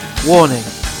Warning,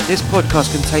 this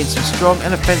podcast contains some strong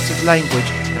and offensive language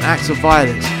and acts of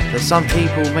violence that some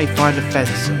people may find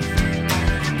offensive.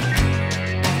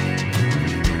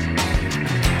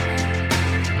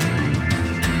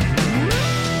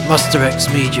 Muster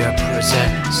X Media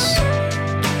presents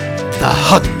The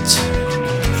Hunt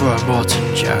for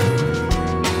Imortan Joe.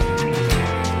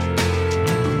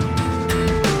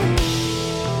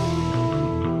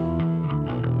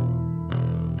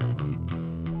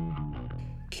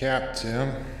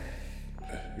 Captain,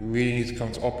 you really need to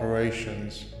come to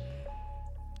operations.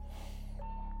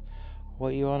 What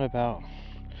are you on about?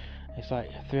 It's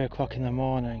like 3 o'clock in the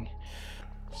morning.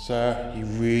 Sir, you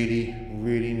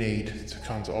really need to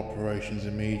come to operations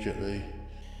immediately.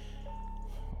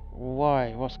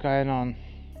 Why? What's going on?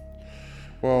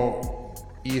 Well,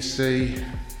 you see,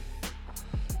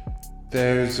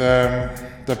 there's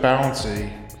the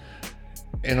bounty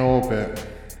in orbit.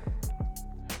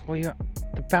 Well,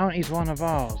 the bounty's one of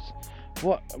ours.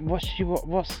 What's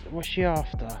she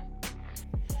after?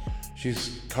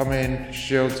 She's come in,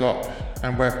 shields up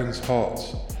and weapons hot,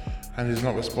 and is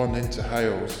not responding to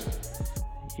hails.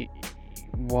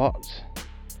 What?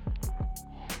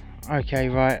 Okay,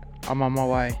 right. I'm on my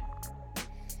way.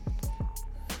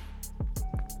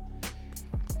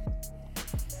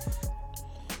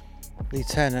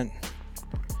 Lieutenant,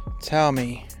 tell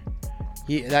me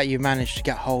that you managed to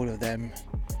get hold of them.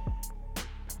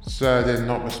 Sir, they're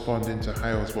not responding to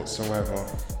hails whatsoever.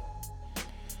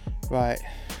 Right.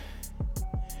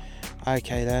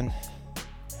 Okay then.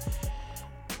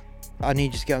 I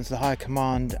need you to get onto the high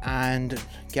command and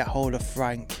get hold of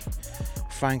Frank.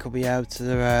 Frank will be able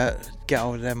to get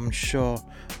hold of them, I'm sure.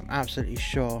 I'm absolutely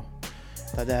sure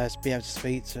that they'll be able to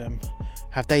speak to them.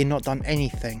 Have they not done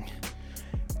anything?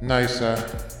 No, sir.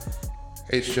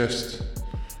 It's just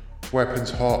weapons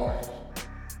hot.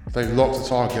 They've locked the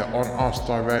target on us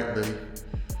directly.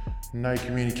 No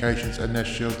communications and their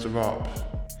shields are up.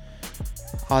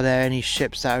 Are there any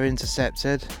ships that are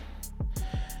intercepted?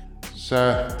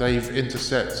 Sir, they've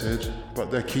intercepted,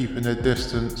 but they're keeping their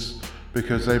distance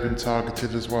because they've been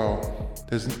targeted as well.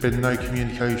 There's been no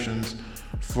communications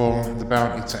from the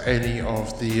bounty to any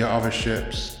of the other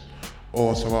ships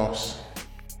or to us.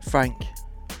 Frank,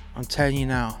 I'm telling you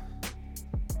now,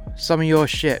 some of your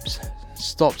ships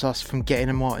stopped us from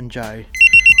getting Imortan Joe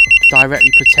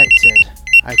directly protected,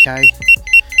 okay?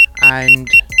 And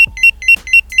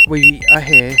we are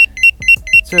here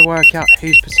to work out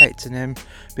who's protecting him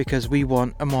because we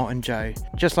want Imortan Joe.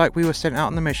 Just like we were sent out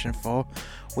on the mission for,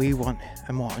 we want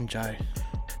Imortan Joe.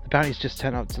 The bounty's just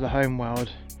turned up to the home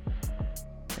world.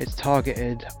 It's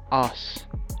targeted us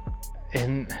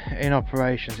in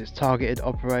operations. It's targeted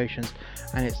operations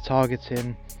and it's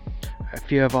targeting a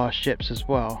few of our ships as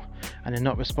well. And they're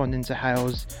not responding to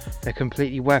hails. They're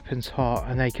completely weapons hot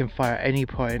and they can fire at any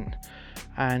point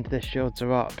and their shields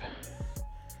are up.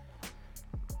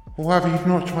 Well, have you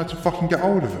not tried to fucking get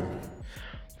hold of them?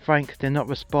 Frank, they're not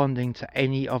responding to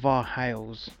any of our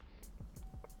hails.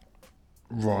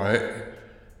 Right.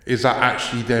 Is that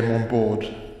actually them on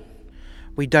board?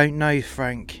 We don't know,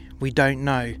 Frank. We don't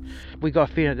know. We got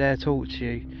a feeling that they'll talk to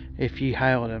you if you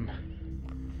hail them.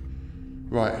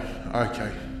 Right,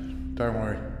 okay. Don't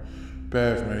worry.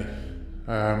 Bear with me.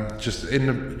 Just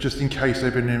in case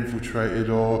they've been infiltrated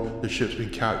or the ship's been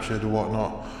captured or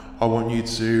whatnot, I want you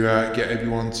to get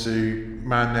everyone to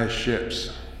man their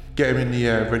ships. Get them in the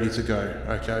air, ready to go,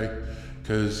 okay?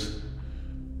 Because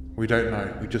we don't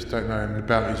know. We just don't know. And the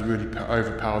bounty's a really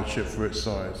overpowered ship for its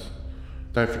size.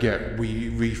 Don't forget, we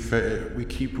refit it. We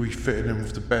keep refitting them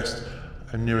with the best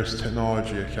and newest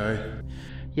technology, okay?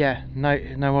 Yeah,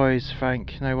 no worries,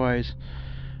 Frank. No worries.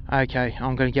 Okay,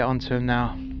 I'm going to get onto him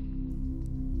now.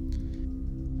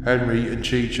 Henry and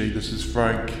Chi-Chi, this is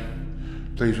Frank.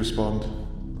 Please respond.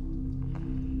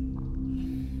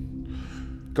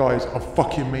 Guys, I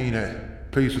fucking mean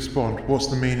it. Please respond. What's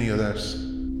the meaning of this?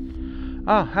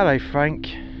 Ah, hello, Frank.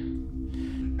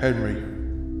 Henry,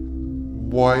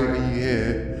 why are you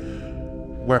here?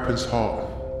 Weapons hot.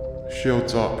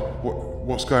 Shields up.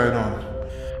 What's going on?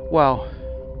 Well,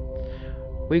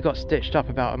 we got stitched up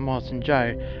about Imortan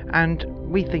Joe, and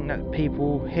we think that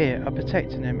people here are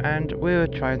protecting him, and we're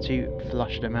trying to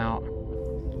flush them out.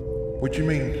 What do you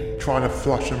mean, trying to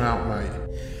flush them out, mate?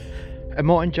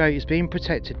 Imortan Joe is being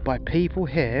protected by people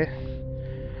here.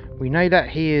 We know that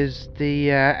he is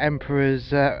the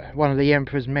Emperor's, one of the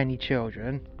Emperor's many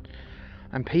children,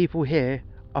 and people here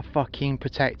are fucking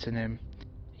protecting him.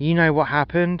 You know what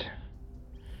happened?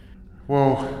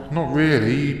 Well, not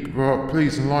really, but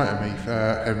please enlighten me,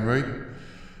 Henry,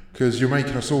 because you're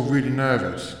making us all really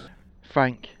nervous.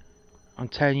 Frank, I'm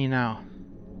telling you now,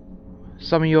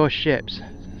 some of your ships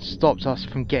stopped us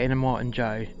from getting Imortan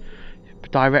Joe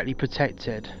directly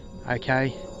protected,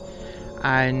 okay?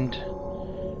 And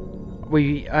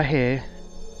we are here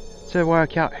to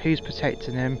work out who's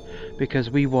protecting him, because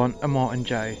we want Imortan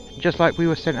Joe. Just like we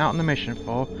were sent out on the mission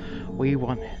for, we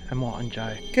want Imortan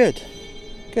Joe. Good,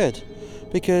 good.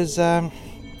 Because I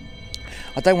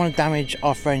don't want to damage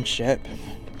our friendship,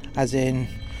 as in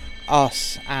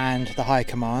us and the High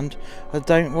Command. I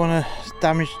don't want to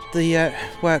damage the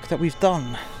work that we've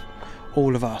done,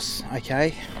 all of us,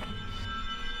 okay?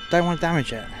 Don't want to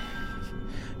damage it.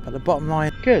 But the bottom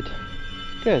line, good,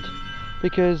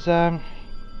 because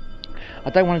I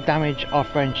don't want to damage our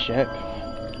friendship,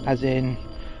 as in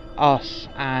us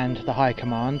and the High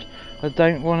Command. I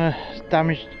don't want to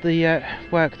damage the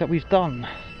work that we've done,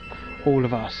 all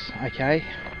of us, okay?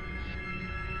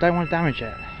 Don't want to damage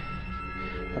it.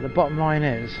 But the bottom line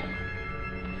is,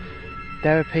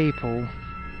 there are people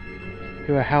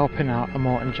who are helping out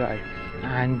Imortan Joe,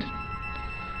 and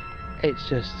it's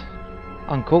just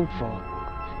uncalled for.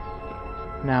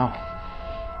 Now,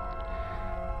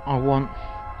 I want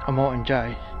Imortan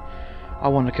Joe. I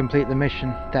want to complete the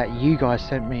mission that you guys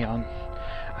sent me on,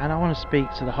 and I want to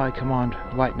speak to the High Command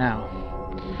right now,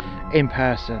 in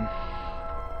person.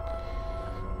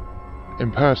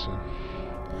 In person?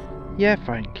 Yeah,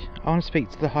 Frank, I want to speak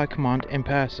to the High Command in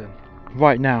person,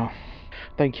 right now.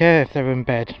 Don't care if they're in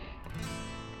bed.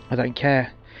 I don't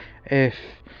care if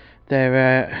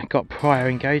they've got prior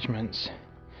engagements.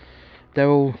 They're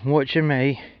all watching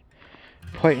me,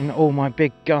 pointing all my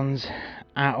big guns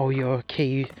at all your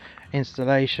key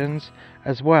installations,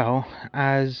 as well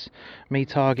as me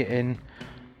targeting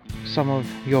some of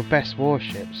your best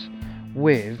warships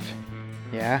with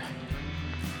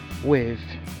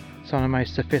some of the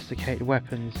most sophisticated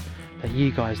weapons that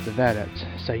you guys developed.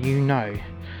 So you know,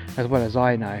 as well as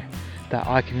I know, that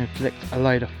I can inflict a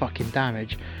load of fucking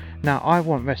damage. Now I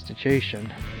want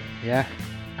restitution, yeah?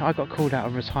 I got called out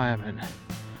of retirement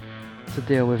to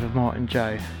deal with Imortan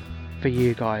Joe for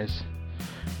you guys.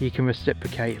 You can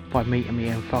reciprocate by meeting me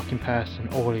in fucking person,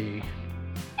 all of you.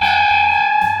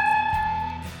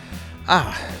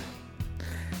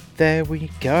 There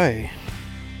we go.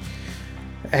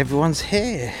 Everyone's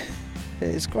here.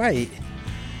 It's great.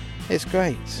 It's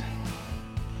great.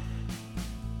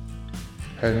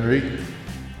 Henry?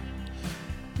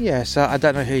 Yes, I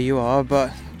don't know who you are,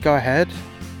 but go ahead.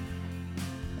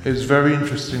 It's very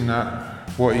interesting that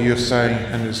what you're saying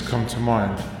and has come to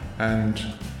mind, and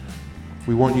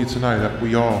we want you to know that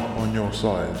we are on your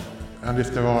side. And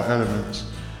if there are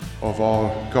elements of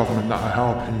our government that are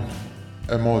helping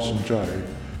Imortan Joe,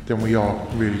 then we are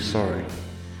really sorry.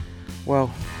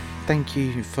 Well, thank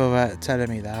you for telling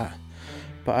me that,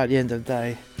 but at the end of the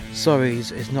day,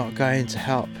 sorries is not going to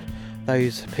help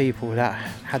those people that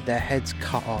had their heads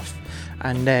cut off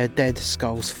and their dead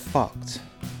skulls fucked.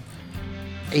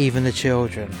 Even the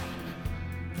children.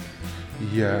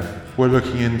 Yeah, we're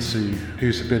looking into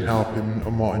who's been helping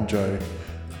Imortan Joe,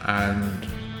 and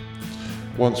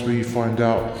once we find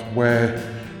out where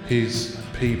his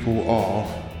people are,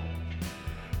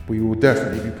 we will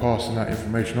definitely be passing that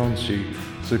information on to you.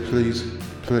 So please,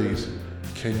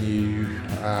 can you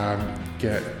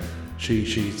get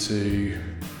Chi-Chi to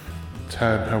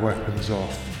turn her weapons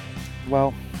off?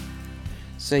 Well,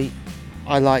 see,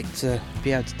 I like to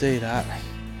be able to do that,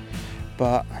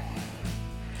 but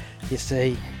you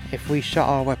see, if we shut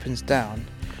our weapons down,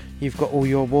 you've got all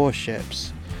your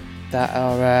warships that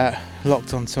are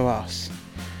locked onto us,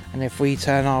 and if we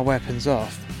turn our weapons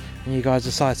off and you guys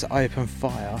decide to open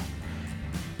fire,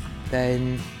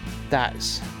 then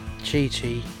that's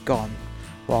Chi-Chi gone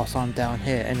whilst I'm down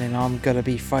here, and then I'm gonna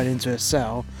be thrown into a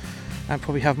cell and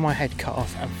probably have my head cut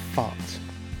off and fucked.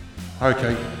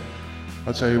 Okay,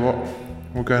 I'll tell you what,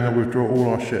 we're going to withdraw all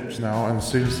our ships now, and as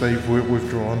soon as they've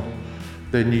withdrawn,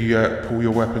 then you pull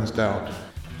your weapons down.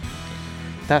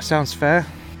 That sounds fair.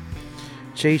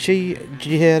 Chi-Chi, did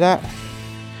you hear that?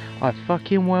 I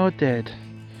fucking well did.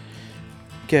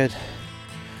 Good.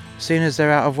 As soon as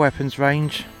they're out of weapons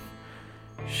range,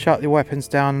 shut your weapons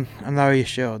down and lower your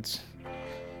shields.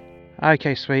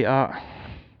 Okay, sweetheart.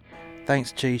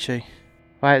 Thanks, Chi-Chi.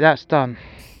 Right, that's done.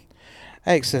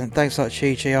 Excellent, thanks a lot,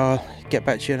 Chi-Chi. I'll get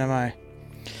back to you in a mo.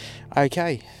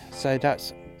 Okay, so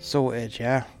that's sorted,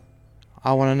 yeah?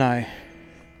 I want to know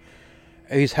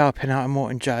who's helping out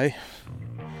Imortan Joe,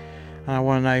 and I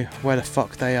want to know where the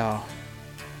fuck they are.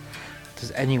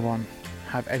 Does anyone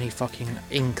have any fucking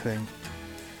inkling?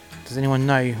 Does anyone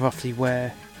know roughly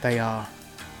where they are?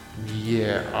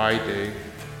 Yeah, I do.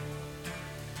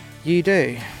 You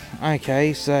do?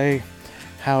 Okay, so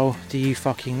how do you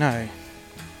fucking know?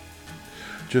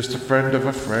 Just a friend of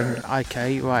a friend.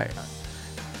 Okay, right.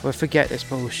 Well, forget this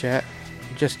bullshit.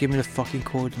 Just give me the fucking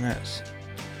coordinates.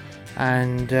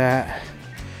 And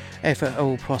if at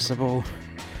all possible,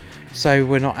 so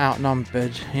we're not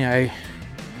outnumbered, you know,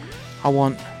 I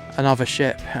want another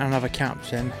ship and another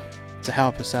captain to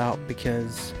help us out,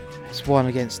 because it's 1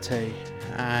 against 2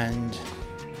 and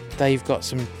they've got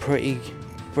some pretty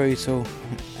brutal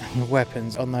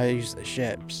weapons on those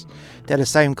ships. They're the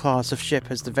same class of ship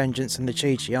as the Vengeance and the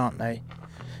Chi-Chi, aren't they?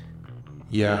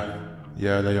 Yeah,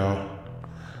 they are.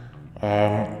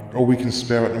 All we can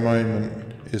spare at the moment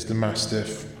is the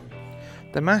Mastiff.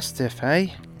 The Mastiff, eh?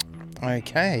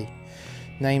 Okay.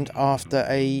 Named after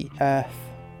a Earth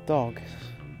dog.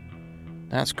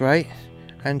 That's great.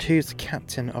 And who's the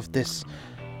captain of this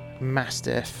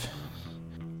Mastiff?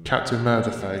 Captain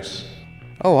Murderface.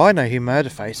 Oh, I know who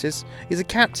Murderface is. He's a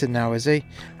captain now, is he?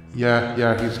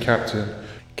 Yeah, he's captain.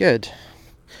 Good.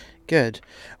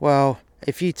 Well,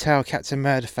 if you tell Captain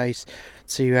Murderface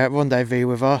to rendezvous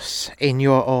with us in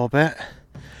your orbit,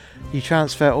 you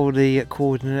transfer all the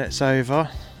coordinates over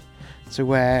to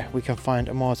where we can find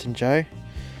Imortan Joe,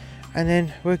 and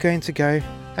then we're going to go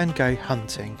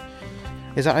hunting.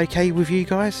 Is that okay with you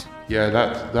guys? Yeah,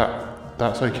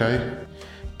 that's okay.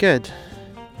 Good.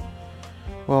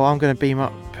 Well, I'm going to beam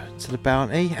up to the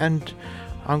bounty and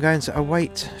I'm going to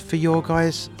await for your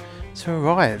guys to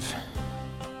arrive.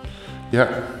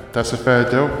 Yeah, that's a fair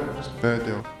deal.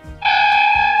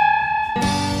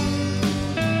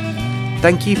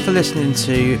 Thank you for listening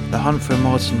to The Hunt for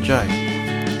Imortan Joe.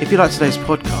 If you like today's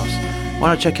podcast, why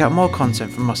not check out more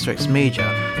content from Muster X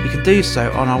Media? You can do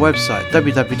so on our website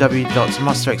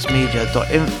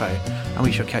www.musterxmedia.info, and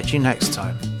we shall catch you next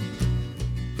time.